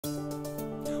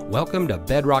Welcome to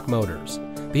Bedrock Motors,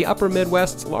 the Upper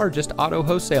Midwest's largest auto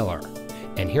wholesaler.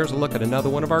 And here's a look at another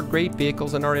one of our great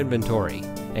vehicles in our inventory,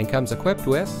 and comes equipped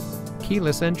with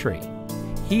keyless entry,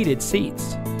 heated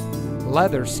seats,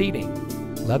 leather seating,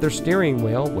 leather steering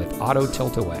wheel with auto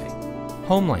tilt-away,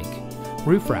 HomeLink,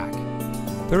 roof rack,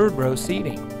 third row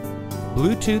seating,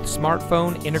 Bluetooth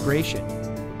smartphone integration,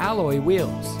 alloy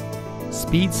wheels,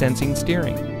 speed sensing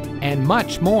steering, and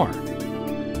much more.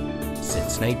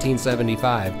 Since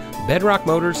 1975, Bedrock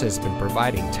Motors has been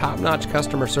providing top-notch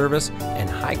customer service and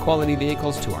high-quality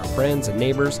vehicles to our friends and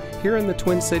neighbors here in the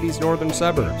Twin Cities northern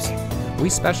suburbs. We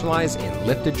specialize in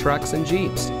lifted trucks and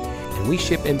Jeeps, and we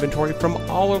ship inventory from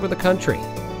all over the country.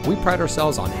 We pride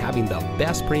ourselves on having the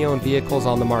best pre-owned vehicles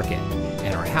on the market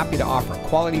and are happy to offer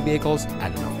quality vehicles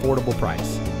at an affordable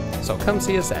price. So come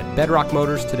see us at Bedrock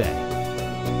Motors today.